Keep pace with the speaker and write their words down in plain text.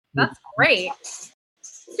That's great.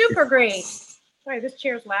 Super great. Sorry, this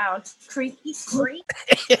chair's loud. Creaky, creak.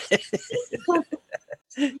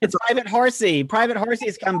 It's Private Horsey. Private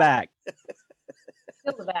Horsey's come back.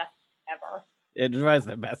 Still the best ever. It was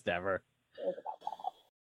the best ever.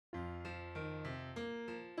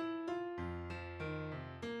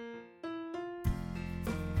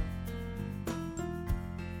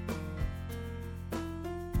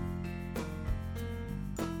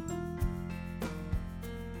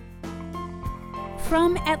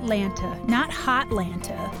 From Atlanta, not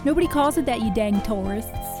Hotlanta. Nobody calls it that, you dang tourists.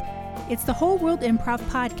 It's the Whole World Improv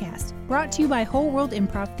Podcast, brought to you by Whole World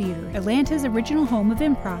Improv Theater, Atlanta's original home of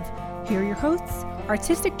improv. Here are your hosts,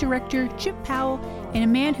 Artistic Director Chip Powell, and a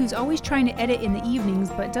man who's always trying to edit in the evenings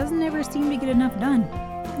but doesn't ever seem to get enough done.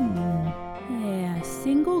 Yeah,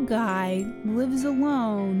 single guy, lives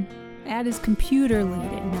alone, at his computer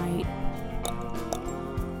late at night.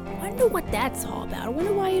 I wonder what that's all about. I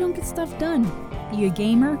wonder why you don't get stuff done. You a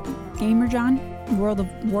gamer? Gamer, John? World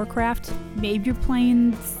of Warcraft? Maybe you're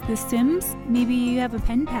playing The Sims? Maybe you have a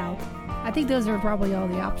pen pal. I think those are probably all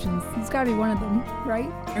the options. It's gotta be one of them,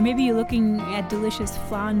 right? Or maybe you're looking at delicious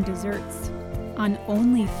flan desserts on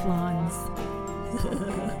OnlyFlans.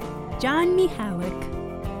 John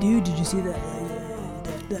Mihalik. Dude, did you see that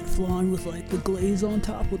that flan with like the glaze on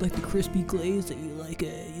top, with like the crispy glaze that you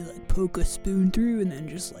poke a spoon through and then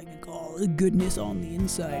just like all the goodness on the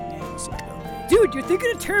inside, man. It's like, oh, dude, you're thinking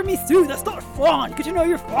of tiramisu. That's not flan. Get to know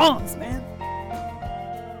your flans, man.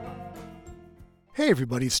 Hey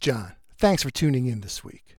everybody, it's John. Thanks for tuning in this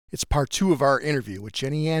week. It's part 2 of our interview with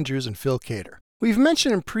Jenny Andrews and Phil Cater. We've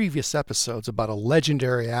mentioned in previous episodes about a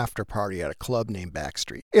legendary after party at a club named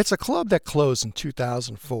Backstreet. It's a club that closed in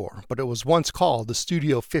 2004, but it was once called the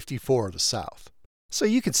Studio 54 of the South. So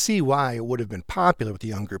you can see why it would have been popular with a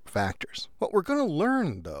young group of actors. What we're going to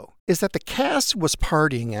learn, though, is that the cast was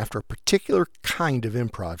partying after a particular kind of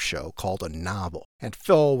improv show called a novel, and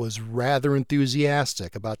Phil was rather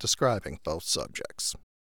enthusiastic about describing both subjects.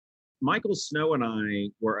 Michael Snow and I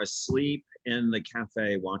were asleep in the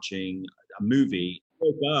cafe watching a movie.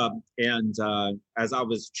 Woke up, and as I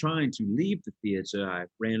was trying to leave the theater, I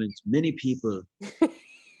ran into many people.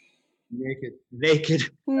 Naked.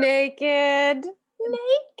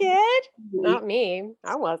 Not me.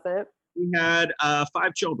 I wasn't. We had 5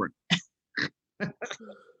 children.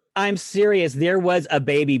 I'm serious. There was a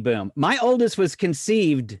baby boom. My oldest was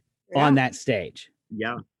conceived on that stage.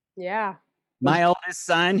 Yeah. Yeah. My oldest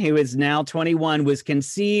son, who is now 21, was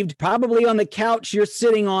conceived probably on the couch you're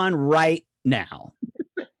sitting on right now.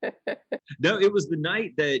 No, it was the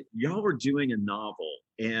night that y'all were doing a novel,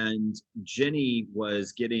 and Jenny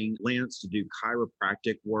was getting Lance to do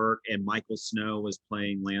chiropractic work, and Michael Snow was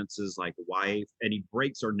playing Lance's like wife, and he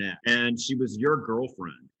breaks her neck, and she was your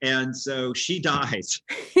girlfriend, and so she dies.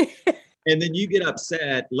 And then you get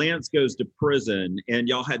upset, Lance goes to prison, and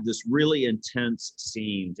y'all had this really intense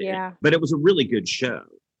scene. Yeah. But it was a really good show.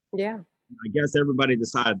 Yeah. I guess everybody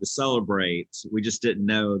decided to celebrate. We just didn't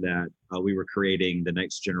know that we were creating the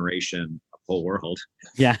next generation of Whole World.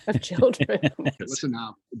 Yeah. Of children. What's a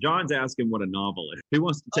novel? John's asking what a novel is. Who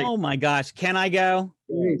wants to take? Oh my gosh. Can I go?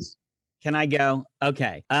 Please. Can I go?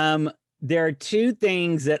 Okay. There are 2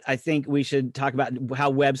 things that I think we should talk about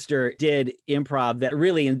how Webster did improv that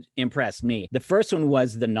really impressed me. The first one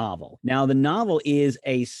was the novel. Now, the novel is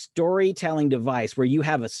a storytelling device where you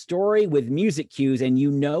have a story with music cues and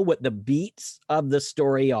you know what the beats of the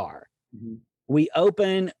story are. Mm-hmm. We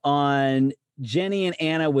open on Jenny and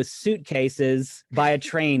Anna with suitcases by a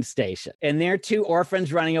train station, and they're 2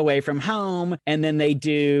 orphans running away from home, and then they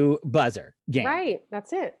do buzzer game. Right.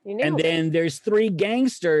 That's it. You nailed And then there's 3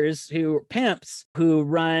 gangsters pimps who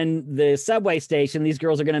run the subway station. These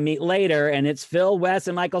girls are going to meet later, and it's Phil, Wes,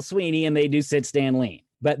 and Michael Sweeney, and they do sit, stand, lean.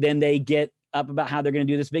 But then they get up about how they're going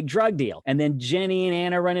to do this big drug deal. And then Jenny and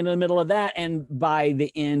Anna run into the middle of that. And by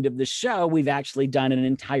the end of the show, we've actually done an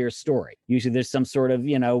entire story. Usually there's some sort of,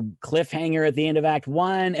 cliffhanger at the end of Act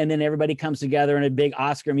 1. And then everybody comes together in a big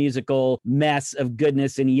Oscar musical mess of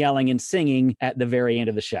goodness and yelling and singing at the very end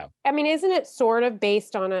of the show. I mean, isn't it sort of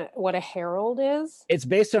based on what a herald is? It's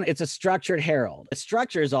a structured herald. The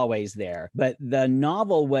structure is always there, but the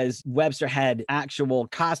novel was Webster had actual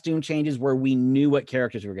costume changes where we knew what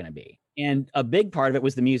characters were going to be. And a big part of it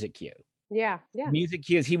was the music cue. Yeah. Music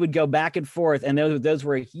cues, he would go back and forth, and those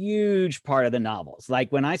were a huge part of the novels.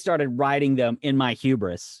 Like when I started writing them in my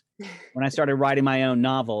hubris, when I started writing my own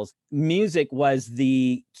novels, music was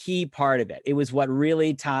the key part of it. It was what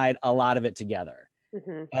really tied a lot of it together.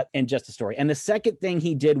 Mm-hmm. And just a story. And the second thing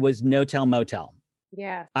he did was No Tell Motel.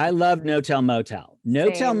 Yeah. I love No Tell Motel. No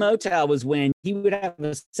Tell Same. Motel was when he would have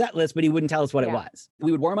a set list, but he wouldn't tell us what it Yeah. was.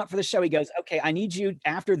 We would warm up for the show. He goes, okay, I need you,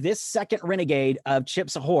 after this second renegade of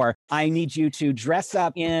Chips Ahoy, I need you to dress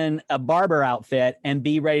up in a barber outfit and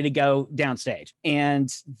be ready to go downstage. And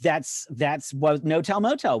that's what No Tell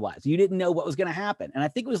Motel was. You didn't know what was going to happen. And I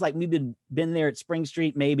think it was like we've been there at Spring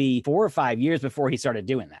Street maybe 4 or 5 years before he started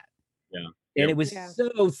doing that. Yeah. And it was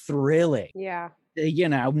so thrilling. Yeah.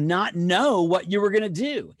 Not know what you were going to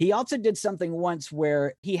do. He also did something once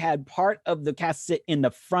where he had part of the cast sit in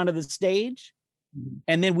the front of the stage,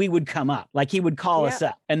 and then we would come up. Like he would call us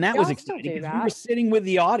up. And that was Y'all still exciting do because we were that. sitting with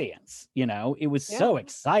the audience. It was so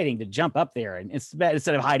exciting to jump up there and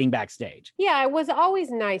instead of hiding backstage. Yeah, it was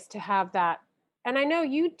always nice to have that. And I know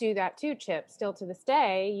you do that too, Chip, still to this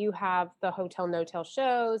day. You have the Hotel No-Tell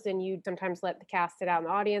shows and you sometimes let the cast sit out in the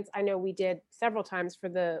audience. I know we did several times for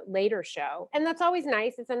the later show. And that's always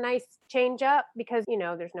nice. It's a nice change up because,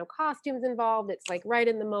 there's no costumes involved. It's like right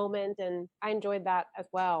in the moment. And I enjoyed that as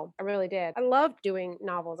well. I really did. I loved doing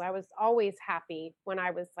novels. I was always happy when I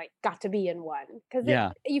was like, got to be in one because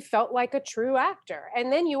you felt like a true actor.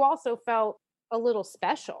 And then you also felt a little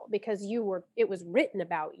special because it was written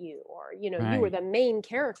about you, or you were the main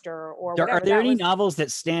character, or whatever. Are there any novels that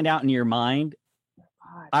stand out in your mind?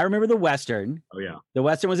 God. I remember the Western. Oh yeah. The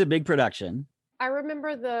Western was a big production. I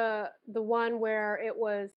remember the one where it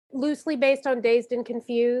was loosely based on Dazed and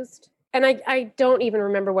Confused, and I don't even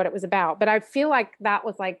remember what it was about, but I feel like that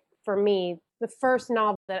was like, for me, the first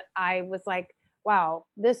novel that I was like, wow,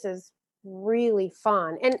 this is really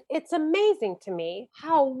fun. And it's amazing to me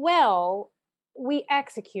how well we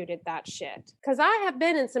executed that shit, because I have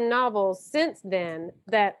been in some novels since then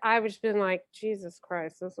that I've just been like, Jesus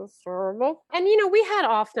Christ, this is horrible. And we had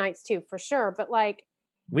off nights too, for sure, but like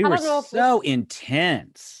we were so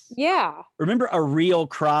intense. Yeah. Remember A Real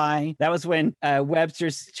Cry? That was when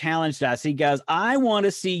Webster's challenged us. He goes, I want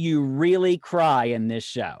to see you really cry in this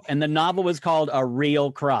show. And the novel was called A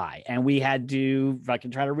Real Cry. And we had to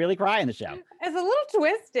fucking try to really cry in the show. It's a little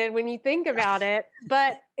twisted when you think about it,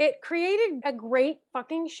 but it created a great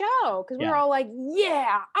fucking show because we were all like,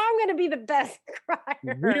 yeah, I'm going to be the best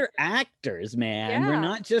crier. We're actors, man. We're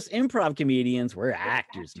not just improv comedians. We're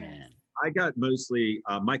actors, man. I got mostly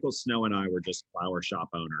Michael Snow and I were just flower shop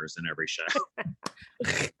owners in every show.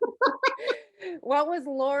 What was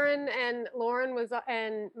Lauren and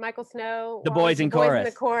Michael Snow? The boys in chorus.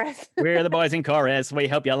 The chorus. We're the boys in chorus. We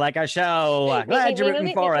hope you like our show. Glad you're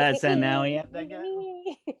rooting for us. And now we have to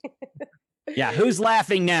go. Yeah, who's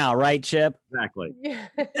laughing now, right, Chip? Exactly.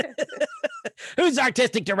 Who's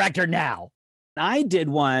artistic director now? I did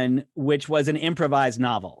one which was an improvised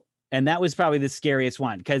novel. And that was probably the scariest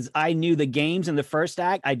one because I knew the games in the first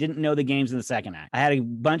act. I didn't know the games in the second act. I had a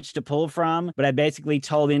bunch to pull from, but I basically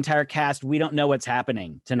told the entire cast, we don't know what's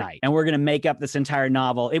happening tonight. And we're going to make up this entire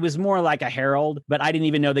novel. It was more like a Herald, but I didn't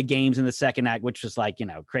even know the games in the second act, which was like,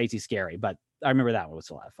 crazy scary. But I remember that one was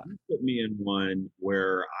a lot of fun. Put me in one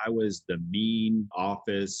where I was the mean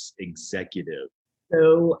office executive.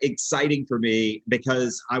 So exciting for me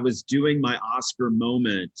because I was doing my Oscar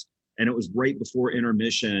moment. And it was right before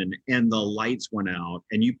intermission and the lights went out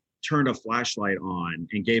and you turned a flashlight on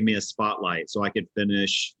and gave me a spotlight so I could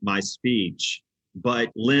finish my speech. But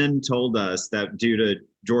Lynn told us that due to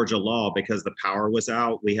Georgia law, because the power was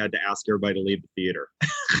out, we had to ask everybody to leave the theater.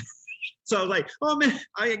 So I was like, oh man,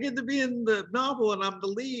 I get to be in the novel and I'm the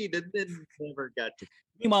lead, and then never got to.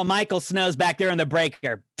 Meanwhile, Michael Snow's back there in the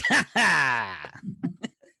breaker.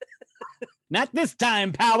 Not this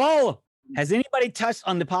time, Powell. Has anybody touched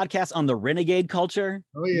on the podcast on the renegade culture?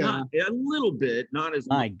 Oh, yeah. A little bit, not as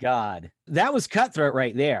My much. God. That was cutthroat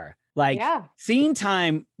right there. Like, scene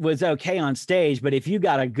time was okay on stage, but if you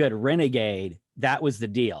got a good renegade, that was the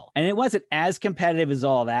deal. And it wasn't as competitive as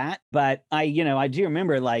all that, but I do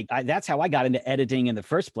remember that's how I got into editing in the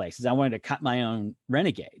first place, is I wanted to cut my own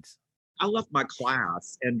renegades. I left my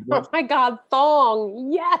class and oh my God,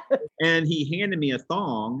 thong. Yes. And he handed me a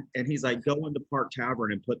thong and he's like, go in the Park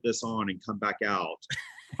Tavern and put this on and come back out.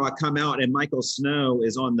 I come out and Michael Snow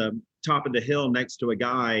is on the top of the hill next to a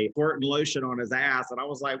guy squirting lotion on his ass. And I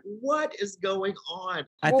was like, what is going on?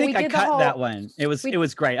 I think I cut that one. It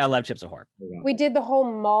was great. I love Chips Ahoy. We did the whole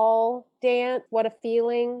mall dance. What a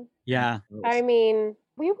feeling. Yeah. I mean,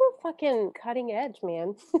 We were fucking cutting edge,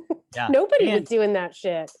 man. Yeah. Nobody And was doing that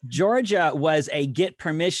shit. Georgia was a get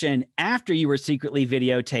permission after you were secretly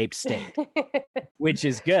videotaped state, which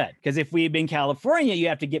is good. Because if we had been California, you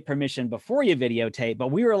have to get permission before you videotape. But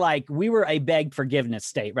we were a beg forgiveness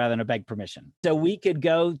state rather than a beg permission. So we could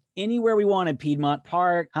go anywhere we wanted, Piedmont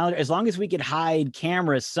Park, as long as we could hide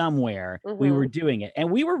cameras somewhere, we were doing it.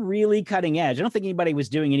 And we were really cutting edge. I don't think anybody was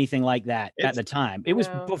doing anything like that at the time. It was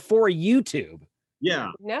before YouTube.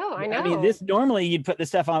 Yeah. No, I know. I mean, this normally you'd put this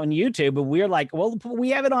stuff on YouTube, but we're like, well,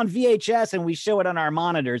 we have it on VHS and we show it on our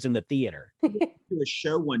monitors in the theater. Do a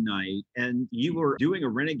show one night and you were doing a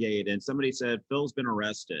Renegade and somebody said, Phil's been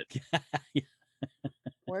arrested.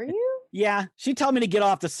 Were you? Yeah. She told me to get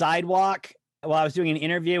off the sidewalk while I was doing an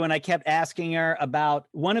interview, and I kept asking her about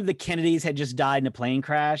one of the Kennedys had just died in a plane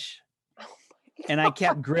crash. And I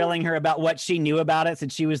kept grilling her about what she knew about it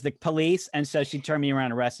since she was the police. And so she turned me around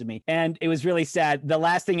and arrested me. And it was really sad. The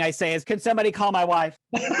last thing I say is, can somebody call my wife?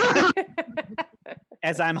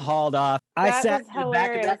 As I'm hauled off. I sat in the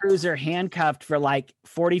back of the cruiser handcuffed for like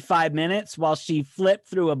 45 minutes while she flipped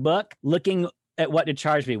through a book looking at what to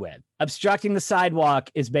charge me with. Obstructing the sidewalk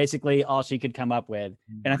is basically all she could come up with.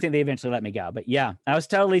 And I think they eventually let me go. But yeah, I was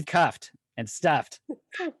totally cuffed and stuffed.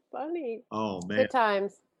 So funny. Oh, man. Good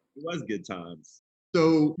times. It was good times.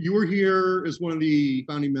 So you were here as one of the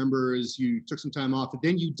founding members. You took some time off, but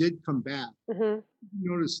then you did come back. What did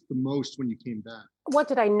you notice the most when you came back? What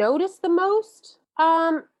did I notice the most?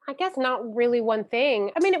 I guess not really one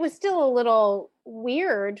thing. I mean, it was still a little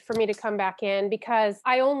weird for me to come back in because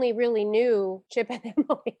I only really knew Chip and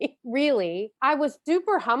Emily. Really, I was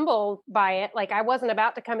super humbled by it. Like, I wasn't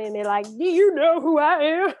about to come in and be like, do you know who I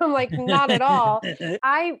am? I'm like, not at all.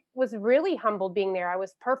 I was really humbled being there. I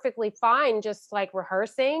was perfectly fine just like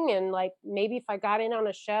rehearsing, and like maybe if I got in on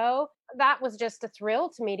a show, that was just a thrill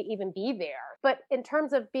to me to even be there. But in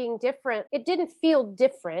terms of being different, it didn't feel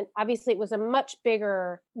different. Obviously, it was a much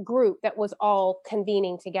bigger group that was all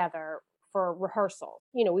convening together for rehearsal.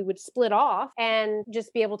 You know, we would split off and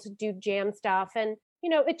just be able to do jam stuff. And, you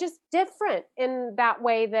know, it just different in that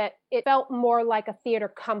way that it felt more like a theater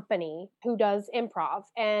company who does improv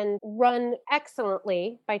and run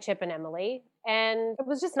excellently by Chip and Emily. And it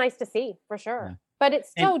was just nice to see, for sure. Yeah. But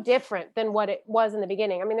it's so different than what it was in the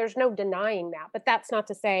beginning. I mean, there's no denying that, but that's not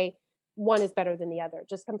to say one is better than the other,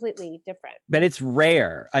 just completely different. But it's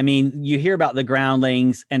rare. I mean, you hear about the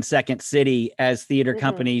Groundlings and Second City as theater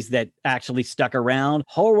companies that actually stuck around.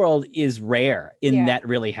 Whole World is rare in that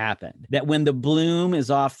really happened. That when the bloom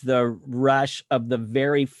is off the rush of the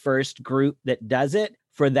very first group that does it,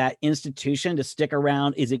 for that institution to stick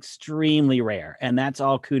around is extremely rare. And that's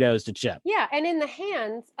all kudos to Chip. Yeah. And in the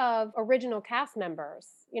hands of original cast members,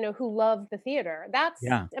 you know, who love the theater. That's,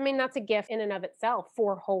 I mean, that's a gift in and of itself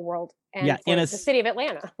for Whole World and for the city of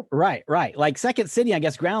Atlanta. Right. Like Second City, I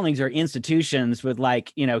guess Groundlings are institutions with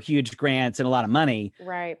like, you know, huge grants and a lot of money.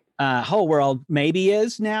 Right. Whole World maybe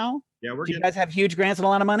is now. Yeah. Do you guys have huge grants and a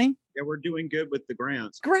lot of money? Yeah, we're doing good with the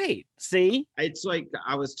grants. Great. See? It's like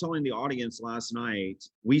I was telling the audience last night,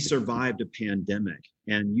 we survived a pandemic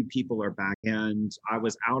and you people are back. And I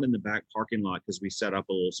was out in the back parking lot because we set up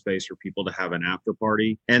a little space for people to have an after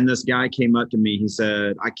party. And this guy came up to me. He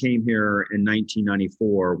said, I came here in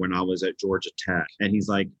 1994 when I was at Georgia Tech. And he's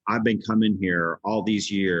like, I've been coming here all these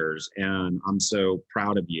years and I'm so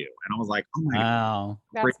proud of you. And I was like, oh my God.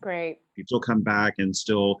 That's great. People come back and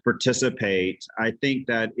still participate. I think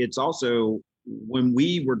that it's also when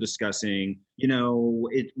we were discussing, you know,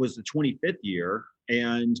 it was the 25th year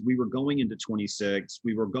and we were going into 26.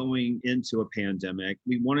 We were going into a pandemic.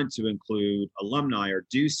 We wanted to include alumni or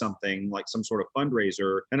do something like some sort of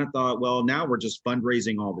fundraiser. And I thought, well, now we're just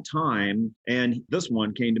fundraising all the time. And this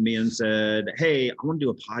one came to me and said, hey, I want to do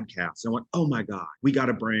a podcast. And I went, oh my God, we got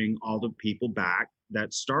to bring all the people back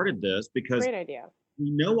that started this because great idea. We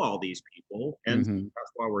know all these people, and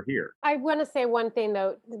that's why we're here. I want to say one thing,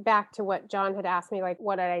 though, back to what John had asked me, like,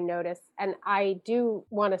 what did I notice? And I do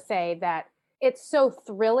want to say that it's so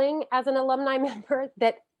thrilling as an alumni member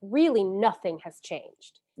that really nothing has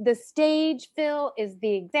changed. The stage, Phil, is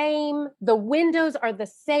the same. The windows are the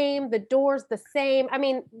same. The doors the same. I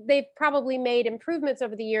mean, they've probably made improvements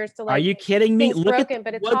over the years to like. Are you kidding me? Look broken, at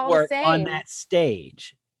but the it's all the woodwork same. on that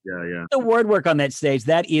stage. Yeah. The word work on that stage,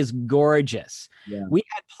 that is gorgeous. Yeah. We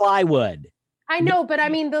had plywood. I know, but I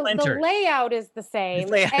mean, the Splintered. layout is the same.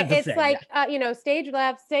 layout is the It's same, like, you know, stage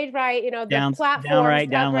left, stage right, you know, the Down platforms, right,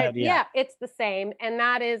 down up right. left, yeah. It's the same. And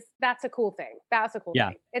that's a cool thing. That's a cool Yeah.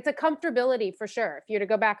 thing. It's a comfortability for sure. If you're to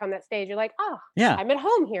go back on that stage, you're like, oh, Yeah. I'm at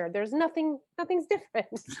home here. There's nothing's different.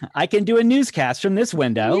 I can do a newscast from this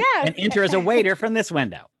window Yes. and enter as a waiter from this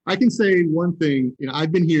window. I can say one thing, you know,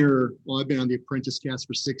 I've been on the Apprentice Cast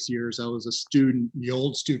for 6 years. I was a student, the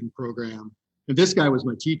old student program. And this guy was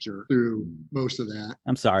my teacher through most of that.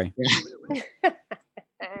 I'm sorry.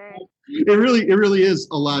 It really is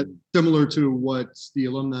a lot similar to what the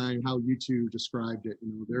alumni and how you two described it.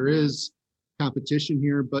 You know, there is competition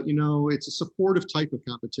here, but you know, it's a supportive type of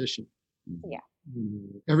competition. Yeah.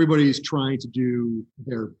 Everybody's trying to do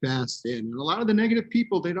their best, and a lot of the negative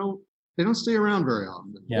people, they don't stay around very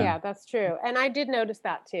often. Yeah, that's true. And I did notice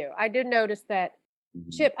that too. I did notice that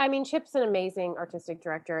Chip's an amazing artistic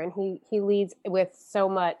director, and he leads with so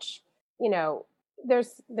much, you know,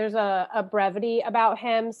 there's a brevity about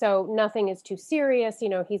him, so nothing is too serious. You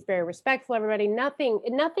know, he's very respectful of everybody.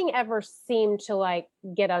 Nothing ever seemed to like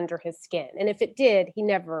get under his skin, and if it did, he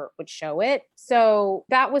never would show it. So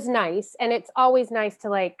that was nice, and it's always nice to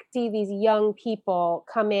like see these young people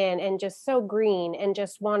come in and just so green and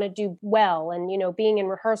just want to do well, and you know, being in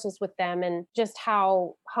rehearsals with them and just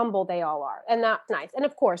how humble they all are, and that's nice. And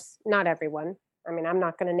of course, not everyone. I mean, I'm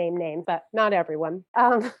not going to name names, but not everyone.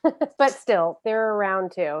 But still, they're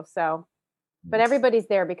around too. So, but everybody's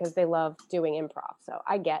there because they love doing improv. So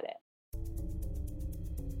I get it.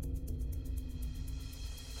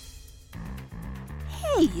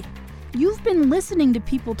 Hey, you've been listening to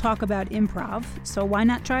people talk about improv, so why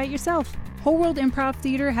not try it yourself? Whole World Improv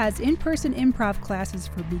Theater has in-person improv classes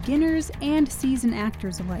for beginners and seasoned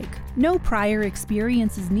actors alike. No prior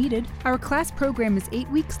experience is needed. Our class program is 8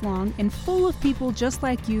 weeks long and full of people just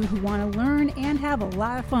like you who want to learn and have a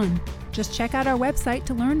lot of fun. Just check out our website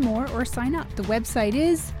to learn more or sign up. The website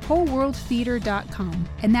is wholeworldtheater.com,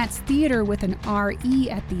 and that's theater with an R-E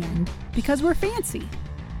at the end, because we're fancy.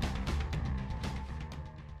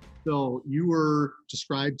 So you were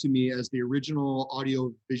described to me as the original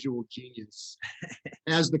audio-visual genius.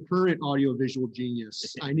 As the current audio-visual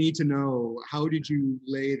genius, I need to know, how did you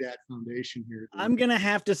lay that foundation here? I'm going to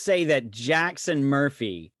have to say that Jackson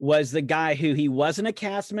Murphy was the guy who, he wasn't a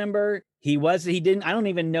cast member. I don't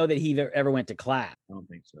even know that he ever went to class. I don't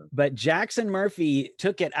think so. But Jackson Murphy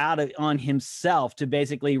took it on himself to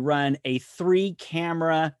basically run a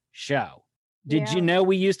 3-camera show. Did you know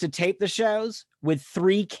we used to tape the shows with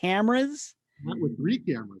 3 cameras? Not with 3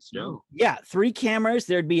 cameras, no. Yeah, 3 cameras.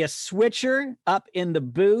 There'd be a switcher up in the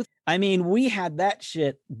booth. I mean, we had that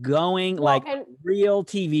shit going like a real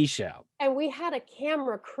TV show. And we had a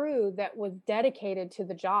camera crew that was dedicated to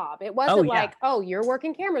the job. It wasn't like, oh, you're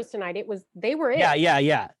working cameras tonight. They were it.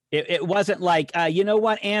 Yeah. It wasn't like, you know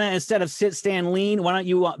what, Anna, instead of sit, stand, lean, why don't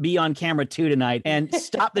you be on camera 2 tonight and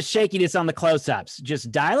stop the shakiness on the close-ups.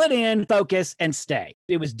 Just dial it in, focus, and stay.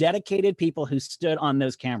 It was dedicated people who stood on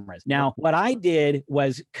those cameras. Now, what I did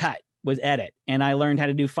was edit. And I learned how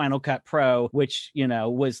to do Final Cut Pro, which, you know,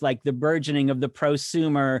 was like the burgeoning of the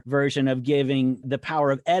prosumer version of giving the power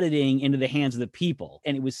of editing into the hands of the people.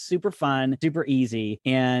 And it was super fun, super easy.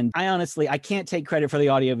 And I can't take credit for the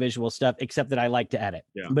audiovisual stuff, except that I like to edit.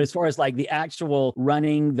 Yeah. But as far as like the actual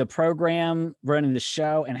running the program, running the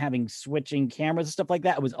show, and having switching cameras and stuff like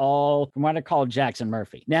that, it was all from what I call Jackson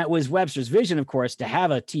Murphy. Now, it was Webster's vision, of course, to have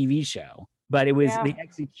a TV show. But it was the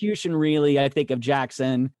execution, really, I think, of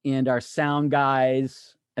Jackson and our sound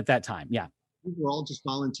guys at that time. Yeah. You were all just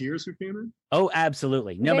volunteers who came in? Oh,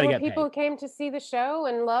 absolutely. Nobody got paid. People who came to see the show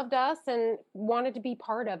and loved us and wanted to be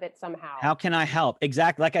part of it somehow. How can I help?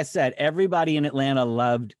 Exactly. Like I said, everybody in Atlanta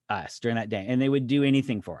loved us during that day, and they would do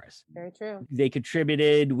anything for us. Very true. They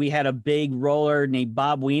contributed. We had a big roller named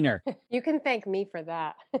Bob Wiener. You can thank me for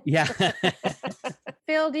that. Yeah.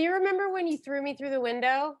 Phil, do you remember when you threw me through the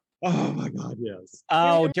window? Oh my God, yes.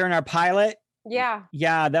 Oh, during our pilot? Yeah.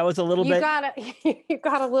 Yeah, that was a little bit. You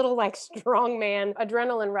got a little like strongman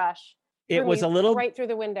adrenaline rush. It was a little right through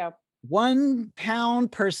the window. 1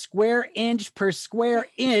 pound per square inch.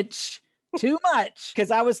 Too much.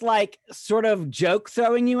 Because I was like sort of joke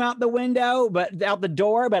throwing you out the window, but out the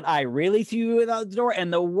door, but I really threw you out the door.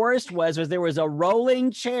 And the worst was there was a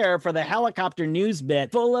rolling chair for the helicopter news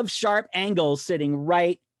bit full of sharp angles sitting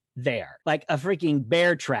right there, like a freaking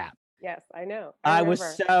bear trap. Yes, I know. I was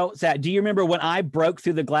so sad. Do you remember when I broke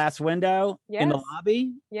through the glass window in the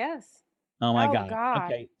lobby? Yes. Oh my God.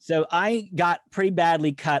 Okay. So I got pretty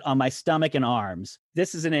badly cut on my stomach and arms.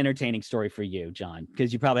 This is an entertaining story for you, John,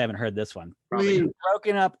 because you probably haven't heard this one. Probably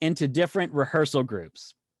broken up into different rehearsal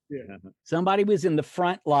groups. Yeah. Somebody was in the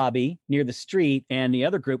front lobby near the street, and the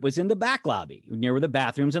other group was in the back lobby near where the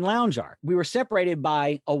bathrooms and lounge are. We were separated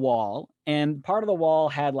by a wall, and part of the wall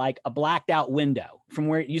had like a blacked out window from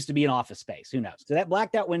where it used to be an office space. Who knows? So that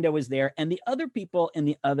blacked out window was there, and the other people in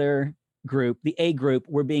the other group, the A group,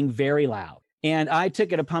 were being very loud. And I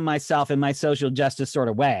took it upon myself in my social justice sort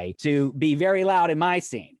of way to be very loud in my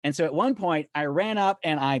scene. And so at one point, I ran up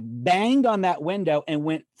and I banged on that window and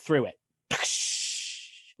went through it.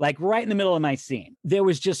 Like right in the middle of my scene. There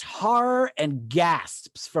was just horror and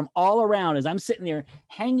gasps from all around as I'm sitting there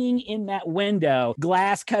hanging in that window,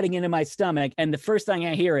 glass cutting into my stomach. And the first thing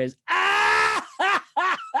I hear is, ah,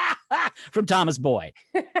 from Thomas Boyd.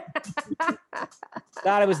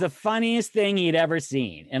 Thought it was the funniest thing he'd ever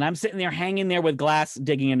seen. And I'm sitting there hanging there with glass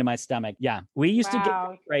digging into my stomach. Yeah, we used to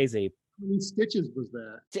get crazy. How many stitches was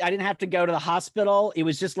that? I didn't have to go to the hospital. It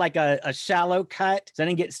was just like a shallow cut. So I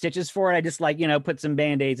didn't get stitches for it. I just like, put some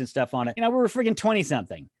Band-Aids and stuff on it. We were freaking 20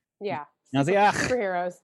 something. Yeah. And I was like, ah.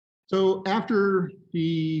 Superheroes. So after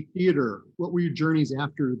the theater, what were your journeys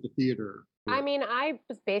after the theater? I mean, I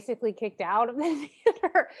was basically kicked out of the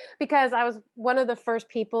theater because I was one of the first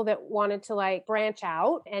people that wanted to like branch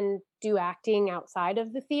out and do acting outside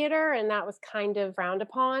of the theater. And that was kind of frowned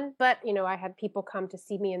upon. But, I had people come to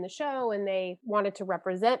see me in the show and they wanted to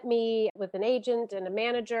represent me with an agent and a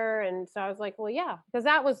manager. And so I was like, well, yeah, because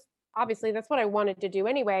that's what I wanted to do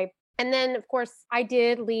anyway. And then, of course, I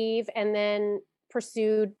did leave and then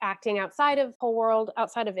pursued acting outside of Whole World,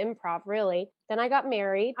 outside of improv, really. Then I got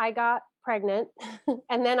married. I got pregnant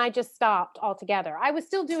and then I just stopped altogether. I was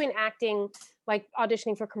still doing acting, like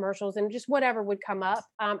auditioning for commercials and just whatever would come up.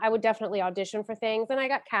 I would definitely audition for things and I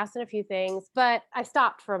got cast in a few things, but I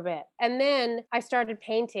stopped for a bit. And then I started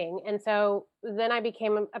painting. And so then I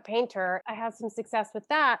became a painter. I had some success with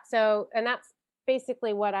that. And that's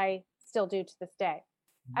basically what I still do to this day.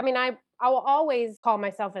 I mean, I will always call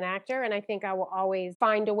myself an actor, and I think I will always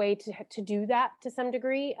find a way to do that to some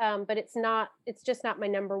degree. But it's just not my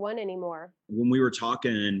number one anymore. When we were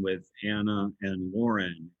talking with Anna and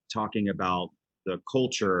Lauren, talking about the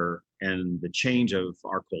culture and the change of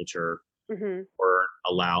our culture, we're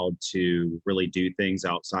allowed to really do things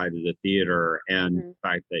outside of the theater. And the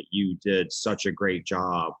fact that you did such a great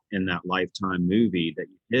job in that Lifetime movie that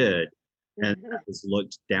you did, and that was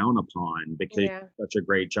looked down upon because you did such a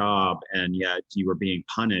great job, and yet you were being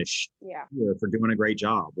punished for doing a great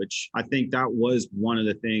job, which I think that was one of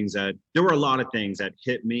the things that there were a lot of things that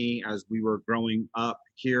hit me as we were growing up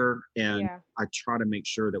here. And I try to make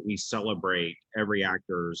sure that we celebrate every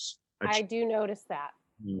actor's I do notice that.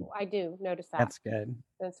 I do notice that. That's good.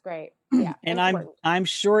 That's great. Yeah. And I'm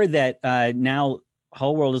sure that now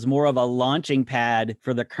Whole World is more of a launching pad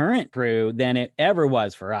for the current crew than it ever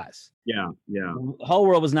was for us. Yeah. Whole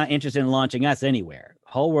World was not interested in launching us anywhere.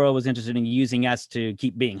 Whole World was interested in using us to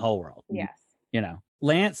keep being Whole World. Yes.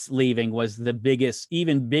 Lance leaving was the biggest,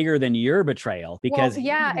 even bigger than your betrayal, because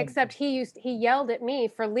except he yelled at me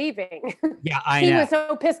for leaving. Yeah, I know. He was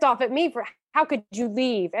so pissed off at me for how could you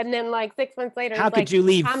leave? And then like 6 months later, how could you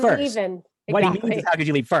leave I'm first? Leaving. What he means is how could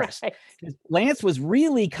you leave first? Right. Lance was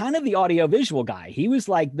really kind of the audiovisual guy. He was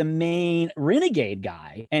like the main renegade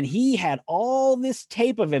guy. And he had all this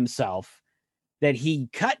tape of himself that he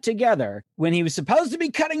cut together when he was supposed to be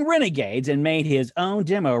cutting Renegades and made his own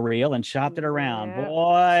demo reel and shopped it around. Yep.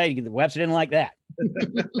 Boy, Webster didn't like that.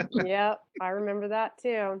 Yep, I remember that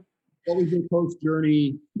too. What was your post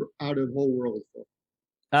journey out of Whole World?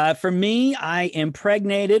 For me, I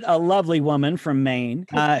impregnated a lovely woman from Maine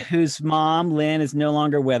whose mom, Lynn, is no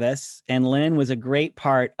longer with us. And Lynn was a great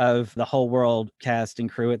part of the Whole World cast and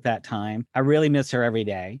crew at that time. I really miss her every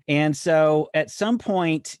day. And so at some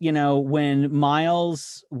point, when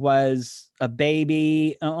Miles was a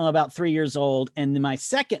baby, about 3 years old, and then my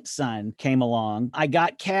second son came along, I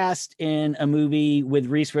got cast in a movie with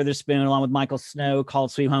Reese Witherspoon along with Michael Snow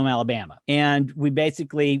called Sweet Home Alabama. And we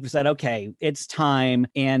basically said, okay, it's time.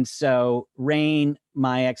 And so Rain,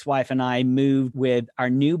 my ex-wife, and I moved with our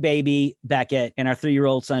new baby, Beckett, and our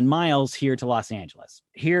 3-year-old son, Miles, here to Los Angeles.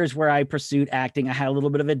 Here's where I pursued acting. I had a little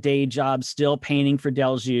bit of a day job, still painting for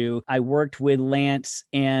Del Jus. I worked with Lance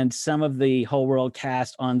and some of the Whole World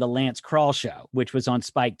cast on the Lance Crawl Show, which was on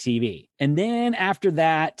Spike TV. And then after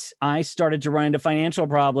that, I started to run into financial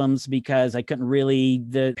problems because I couldn't really,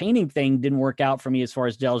 the painting thing didn't work out for me as far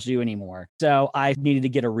as Del Jus anymore. So I needed to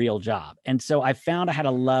get a real job. And so I found I had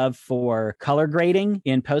a love for color grading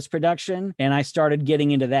in post-production, and I started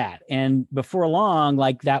getting into that. And before long,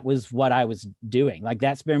 that was what I was doing.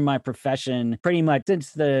 That's been my profession pretty much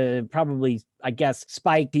since the probably I guess,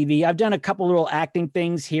 Spike TV. I've done a couple little acting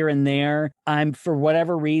things here and there. For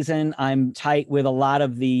whatever reason, I'm tight with a lot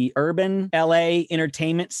of the urban LA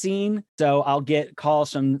entertainment scene. So I'll get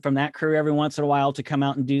calls from that crew every once in a while to come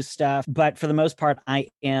out and do stuff. But for the most part, I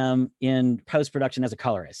am in post-production as a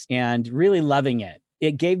colorist and really loving it.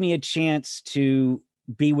 It gave me a chance to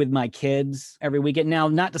be with my kids every weekend. Now,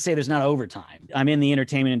 not to say there's not overtime. I'm in the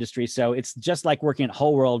entertainment industry, so it's just like working at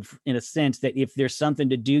Whole World in a sense that if there's something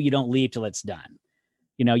to do, you don't leave till it's done.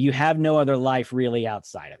 You have no other life really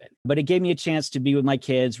outside of it. But it gave me a chance to be with my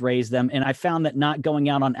kids, raise them. And I found that not going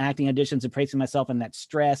out on acting auditions and placing myself in that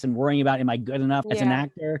stress and worrying about, am I good enough as an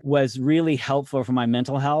actor, was really helpful for my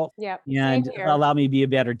mental health. Yep. And allowed me to be a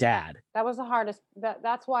better dad. That was the hardest.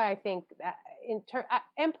 That's why I think that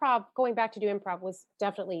improv, going back to do improv was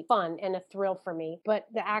definitely fun and a thrill for me. But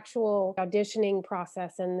the actual auditioning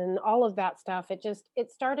process and then all of that stuff,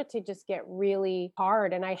 it started to just get really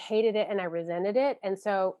hard, and I hated it and I resented it. And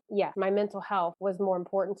so, yeah, my mental health was more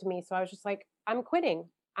important to me. So I was just like, I'm quitting.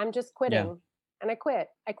 I'm just quitting. Yeah. And I quit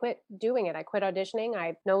doing it. I quit auditioning.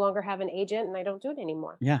 I no longer have an agent and I don't do it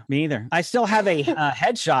anymore. Yeah, me either. I still have a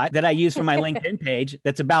headshot that I use for my LinkedIn page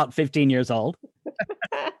that's about 15 years old.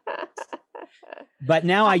 But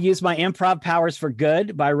now I use my improv powers for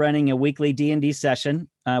good by running a weekly D&D session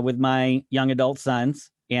with my young adult sons.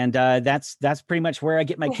 And that's pretty much where I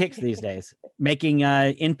get my kicks these days, making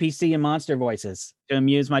NPC and monster voices to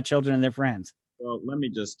amuse my children and their friends. Well, let me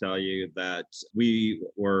just tell you that we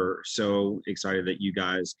were so excited that you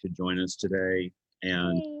guys could join us today,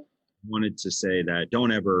 and wanted to say that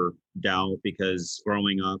don't ever doubt, because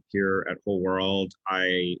growing up here at Whole World,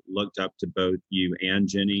 I looked up to both you and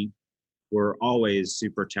Jenny. We're always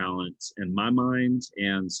super talents in my mind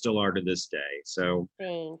and still are to this day. So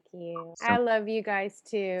thank you. I love you guys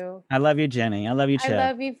too. I love you, Jenny. I love you, Chip. I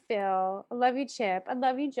love you, Phil. I love you, Chip. I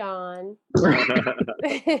love you, John.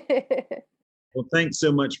 Well, thanks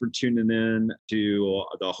so much for tuning in to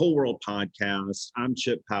the Whole World Podcast. I'm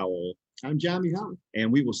Chip Powell. I'm John Mihal. And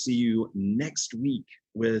we will see you next week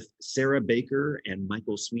with Sarah Baker and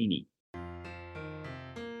Michael Sweeney.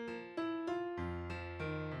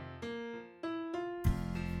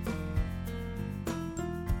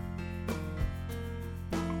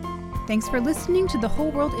 Thanks for listening to the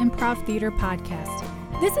Whole World Improv Theater Podcast.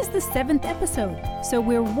 This is the 7th episode, so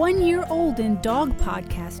we're 1 year old in dog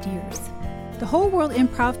podcast years. The Whole World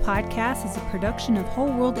Improv Podcast is a production of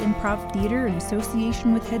Whole World Improv Theater in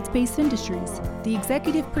association with Headspace Industries. The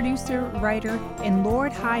executive producer, writer, and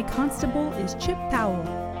Lord High Constable is Chip Powell.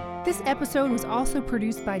 This episode was also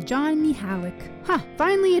produced by John Mihalik.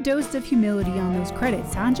 Finally a dose of humility on those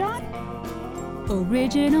credits, huh, John?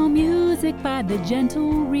 Original music by the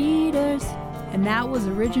Gentle Readers. And that was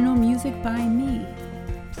original music by me.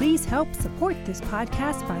 Please help support this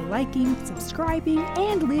podcast by liking, subscribing,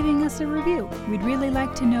 and leaving us a review. We'd really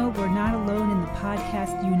like to know we're not alone in the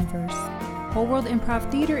podcast universe. Whole World Improv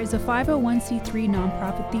Theater is a 501c3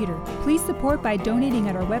 nonprofit theater. Please support by donating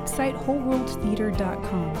at our website,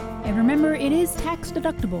 wholeworldtheater.com. And remember, it is tax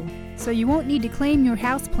deductible, so you won't need to claim your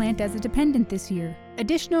houseplant as a dependent this year.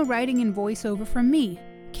 Additional writing and voiceover from me,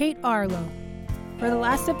 Kate Arlo. For the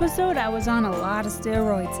last episode, I was on a lot of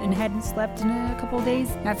steroids and hadn't slept in a couple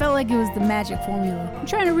days. I felt like it was the magic formula. I'm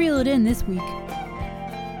trying to reel it in this week.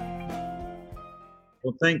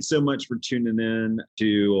 Well, thanks so much for tuning in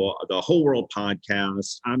to the Whole World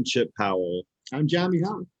Podcast. I'm Chip Powell. I'm John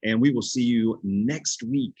Mihal. And we will see you next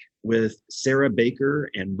week with Sarah Baker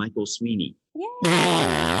and Michael Sweeney.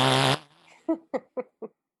 Yay!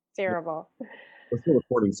 Terrible. We're still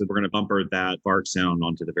recording, so we're going to bumper that fart sound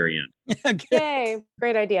onto the very end. Okay. Yay!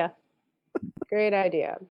 Great idea. Great idea.